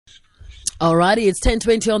Alrighty, it's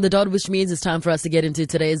 10:20 on the dot, which means it's time for us to get into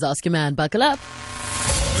today's Ask Your Man. Buckle up.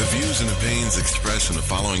 The views and opinions expressed in the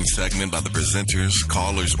following segment by the presenters,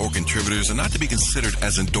 callers, or contributors are not to be considered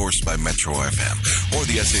as endorsed by Metro FM or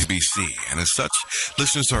the SABC, and as such,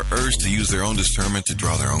 listeners are urged to use their own discernment to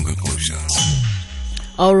draw their own conclusions.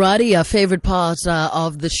 Alrighty, our favorite part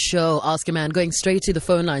of the show, Ask a Man, going straight to the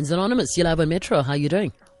phone lines. Anonymous, you're live on Metro. How are you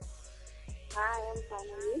doing? Hi, I'm fine.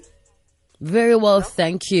 And you? Very well,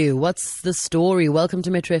 thank you. What's the story? Welcome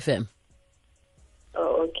to Metro FM.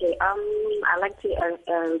 Oh, okay. I like to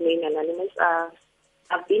remain anonymous.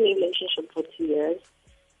 I've been in a relationship for 2 years,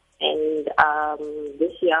 and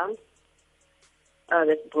this year,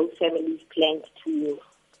 both families planned to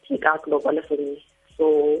take out lobola for me.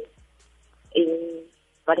 So,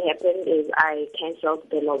 what happened is I cancelled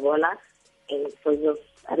the lobola, and because of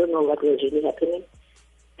I don't know what was really happening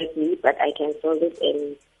with me, but I cancelled it,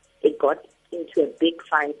 and it got into a big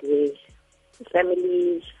fight with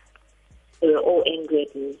families. They were all angry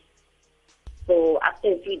at me. So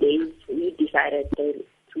after a few days, we decided to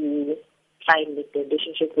try and make the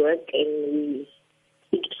relationship work, and we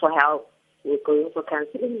seeked for help. We're going for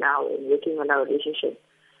counseling now and working on our relationship.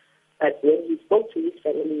 But when he spoke to his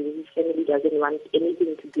family doesn't want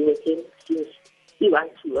anything to do with him since he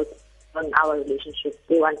wants to work on our relationship.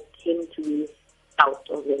 They want him to be out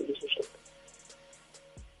of the relationship.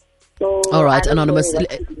 So all right, Anonymous.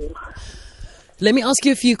 Let me ask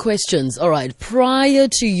you a few questions. All right. Prior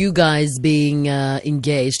to you guys being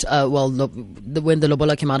engaged, when the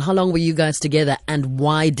lobola came out, how long were you guys together, and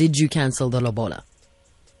why did you cancel the lobola?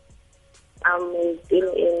 We've been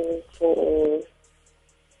in for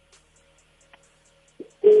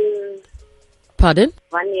Pardon?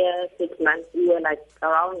 1 year, 6 months. We were like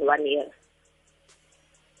around 1 year.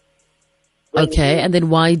 Okay, and then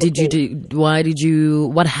what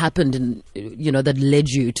happened that led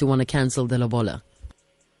you to want to cancel the lobola?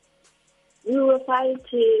 We were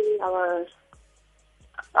fighting. Our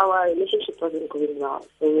relationship wasn't going well,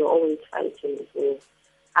 so we were always fighting. So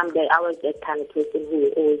I was that kind of person who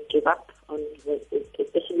would always give up on,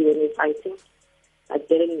 especially when we're fighting. I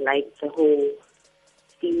didn't like the whole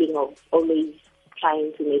feeling of always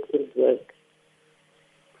trying to make things work.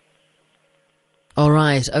 All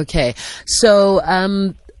right. Okay. So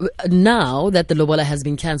now that the lobola has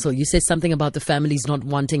been cancelled, you said something about the families not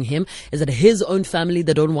wanting him. Is it his own family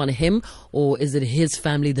that don't want him, or is it his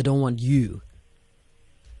family that don't want you?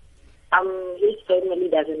 His family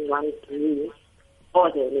doesn't want me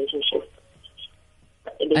or the relationship.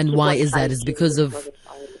 And why is that? Is because of?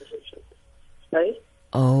 Sorry?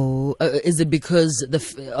 Oh, is it because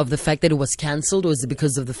of the fact that it was cancelled, or is it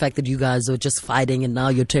because of the fact that you guys are just fighting and now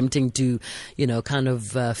you're attempting to, kind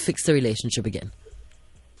of fix the relationship again?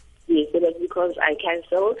 Yes, it was because I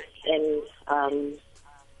cancelled, and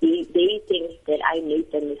they think that I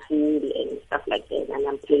made them a fool and stuff like that, and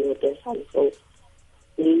I'm playing with their son. So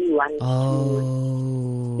they want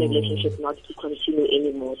the relationship not to continue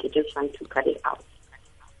anymore. They just want to cut it out.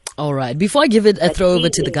 All right. Before I give it a throw over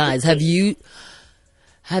to the guys, have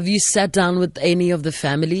you sat down with any of the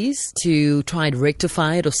families to try and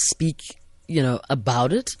rectify it or speak,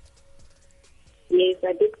 about it? Yes,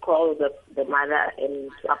 I did call the mother and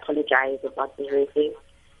to apologize about the whole thing.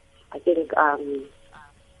 I think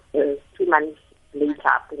 2 months later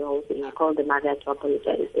after the whole thing, I called the mother to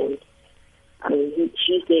apologize, and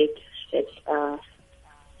she said that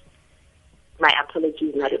my apology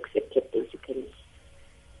is not accepted, basically.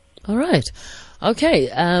 All right. Okay.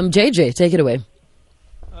 JJ, take it away.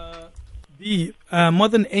 More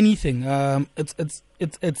than anything,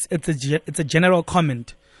 it's a general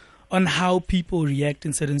comment on how people react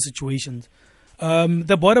in certain situations.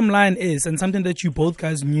 The bottom line is, and something that you both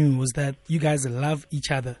guys knew, was that you guys love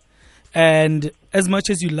each other, and as much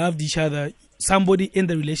as you loved each other, somebody in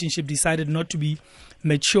the relationship decided not to be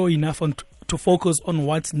mature enough to focus on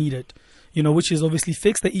what's needed, which is obviously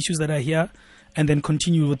fix the issues that are here and then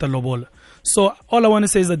continue with the lobola. So all I want to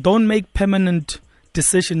say is that don't make permanent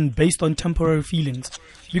decision based on temporary feelings,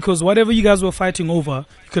 because whatever you guys were fighting over,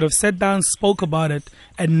 you could have sat down, spoke about it,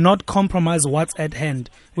 and not compromise what's at hand,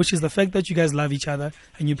 which is the fact that you guys love each other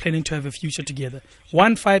and you're planning to have a future together.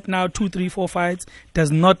 One fight now, 2, 3, 4 fights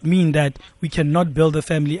does not mean that we cannot build a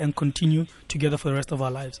family and continue together for the rest of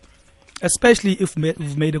our lives, especially if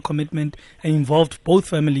we've made a commitment and involved both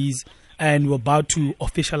families and we're about to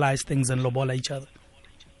officialize things and lobola each other.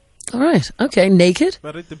 All right. Okay. Naked?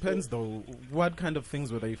 But it depends, though. What kind of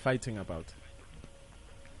things were they fighting about?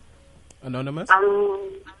 Anonymous?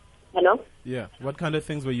 Hello? Yeah. What kind of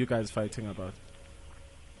things were you guys fighting about?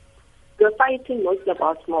 We're fighting mostly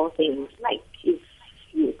about small things, like if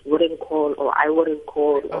you wouldn't call, or I wouldn't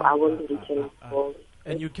call, or I wouldn't return calls.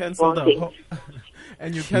 And you cancelled the whole,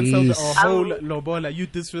 and you cancelled the whole lobola. You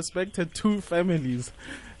disrespected two families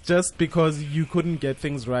just because you couldn't get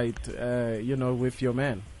things right, with your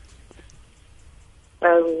man.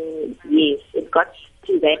 Yes, it got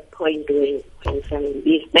to that point when family.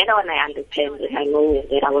 It's better when I understand that I know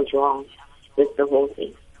that I was wrong with the whole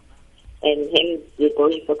thing. And hence, we're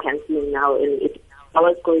going for counseling now, and I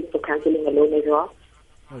was going for counseling alone as well.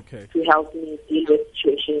 Okay. To help me deal with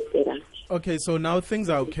situations better. Okay, so now things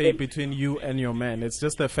are okay between you and your man. It's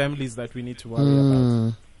just the families that we need to worry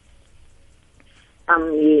about.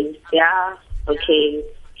 Yeah, okay.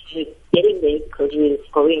 We're getting there because we're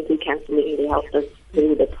going to counseling. They help us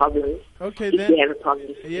through the problems. Okay, if then. We have a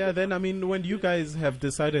problem. Yeah, then, I mean, when you guys have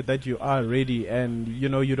decided that you are ready and,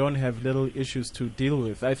 you don't have little issues to deal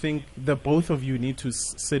with, I think the both of you need to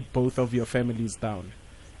sit both of your families down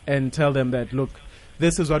and tell them that, look,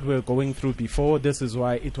 this is what we're going through before. This is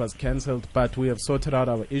why it was cancelled, but we have sorted out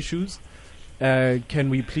our issues. Can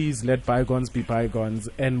we please let bygones be bygones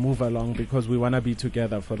and move along because we want to be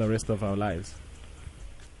together for the rest of our lives?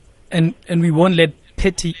 And we won't let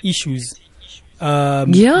petty issues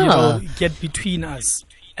get between us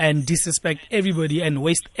and disrespect everybody and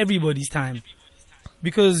waste everybody's time.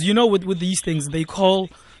 Because, with these things, they call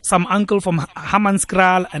some uncle from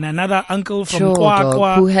Hammanskral and another uncle from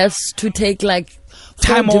Kwakwa who has to take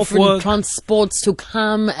time off different work, transports to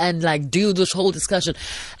come and do this whole discussion.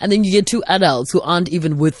 And then you get two adults who aren't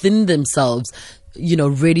even within themselves,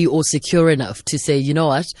 ready or secure enough to say, you know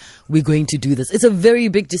what, we're going to do this. It's a very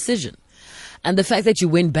big decision. And the fact that you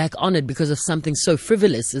went back on it because of something so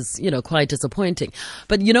frivolous is, quite disappointing.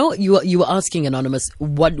 But, you were asking, Anonymous,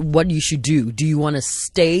 what you should do. Do you want to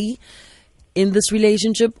stay in this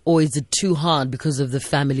relationship, or is it too hard because of the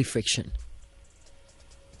family friction?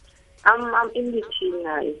 I'm in between.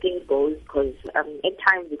 I think both, because at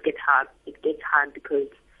times it gets hard. It gets hard because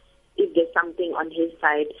if there's something on his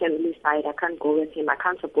side, family side, I can't go with him. I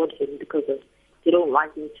can't support him because they don't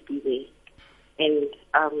want me to be there. And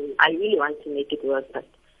I really want to make it work, but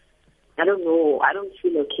I don't know. I don't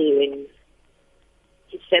feel okay when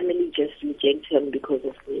his family just rejects him because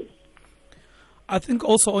of me. I think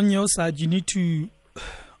also on your side, you need to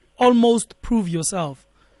almost prove yourself.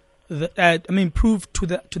 Prove to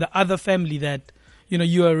the other family that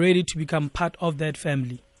you are ready to become part of that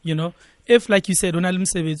family. If, like you said, or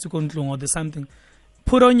there's something,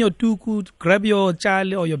 put on your tuku, grab your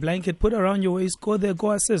chale or your blanket, put around your waist, go there,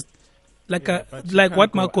 go assist, like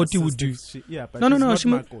what Makoti would do. No, she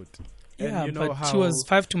Makoti. Yeah, she was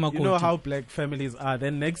 5 to Makoti. You know how black families are.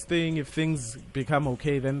 Then next thing, if things become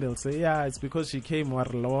okay, then they'll say, yeah, it's because she came or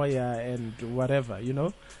lawyer and whatever,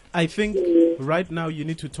 I think right now you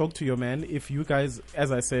need to talk to your man. If you guys,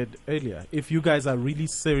 as I said earlier, if you guys are really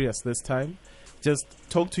serious this time, just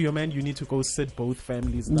talk to your man. You need to go sit both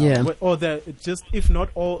families down. Yeah. Or if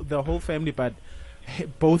not the whole family, but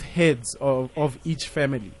both heads of each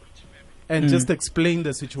family. And just explain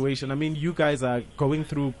the situation. I mean, you guys are going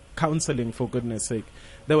through counseling, for goodness sake.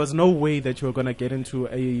 There was no way that you were going to get into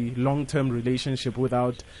a long-term relationship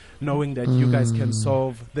without knowing that you guys can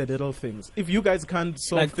solve the little things. If you guys can't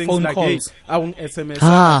solve things like, calls. hey, I want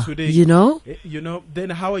SMS today. Then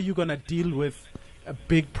how are you going to deal with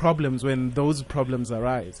big problems when those problems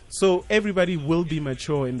arise? So everybody will be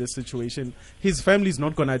mature in this situation. His family's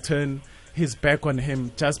not going to turn his back on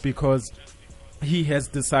him just because he has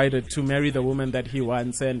decided to marry the woman that he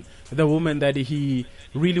wants, and the woman that he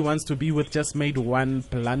really wants to be with just made one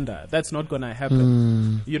blunder. That's not going to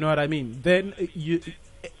happen. You know what I mean? Then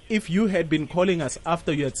if you had been calling us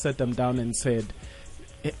after you had set them down and said,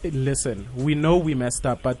 listen, we know we messed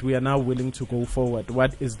up, but we are now willing to go forward.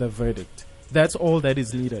 What is the verdict? That's all that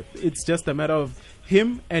is needed. It's just a matter of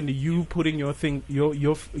him and you putting your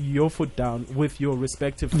foot down with your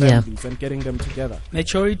respective families and getting them together.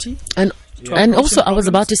 Maturity. And also, I was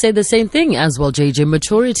about to say the same thing as well, JJ,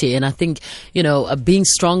 maturity. And I think, being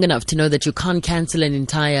strong enough to know that you can't cancel an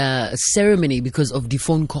entire ceremony because of the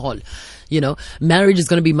phone call. Marriage is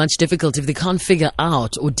going to be much difficult if they can't figure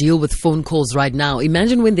out or deal with phone calls right now.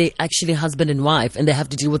 Imagine when they actually husband and wife and they have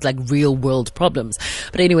to deal with real world problems.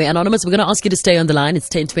 But anyway, Anonymous, we're going to ask you to stay on the line. It's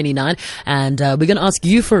 10:29 and we're going to ask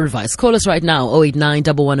you for advice. Call us right now,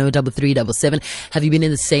 089-110-3377. Have you been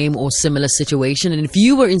in the same or similar situation? And if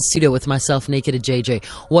you were in studio with myself, Naked and JJ,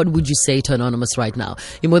 what would you say to Anonymous right now?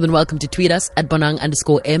 You're more than welcome to tweet us at Bonang_M,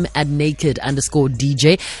 at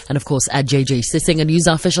Naked_DJ, and of course at JJ Sissing, and use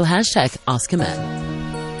our official hashtag, Ask a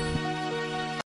Man.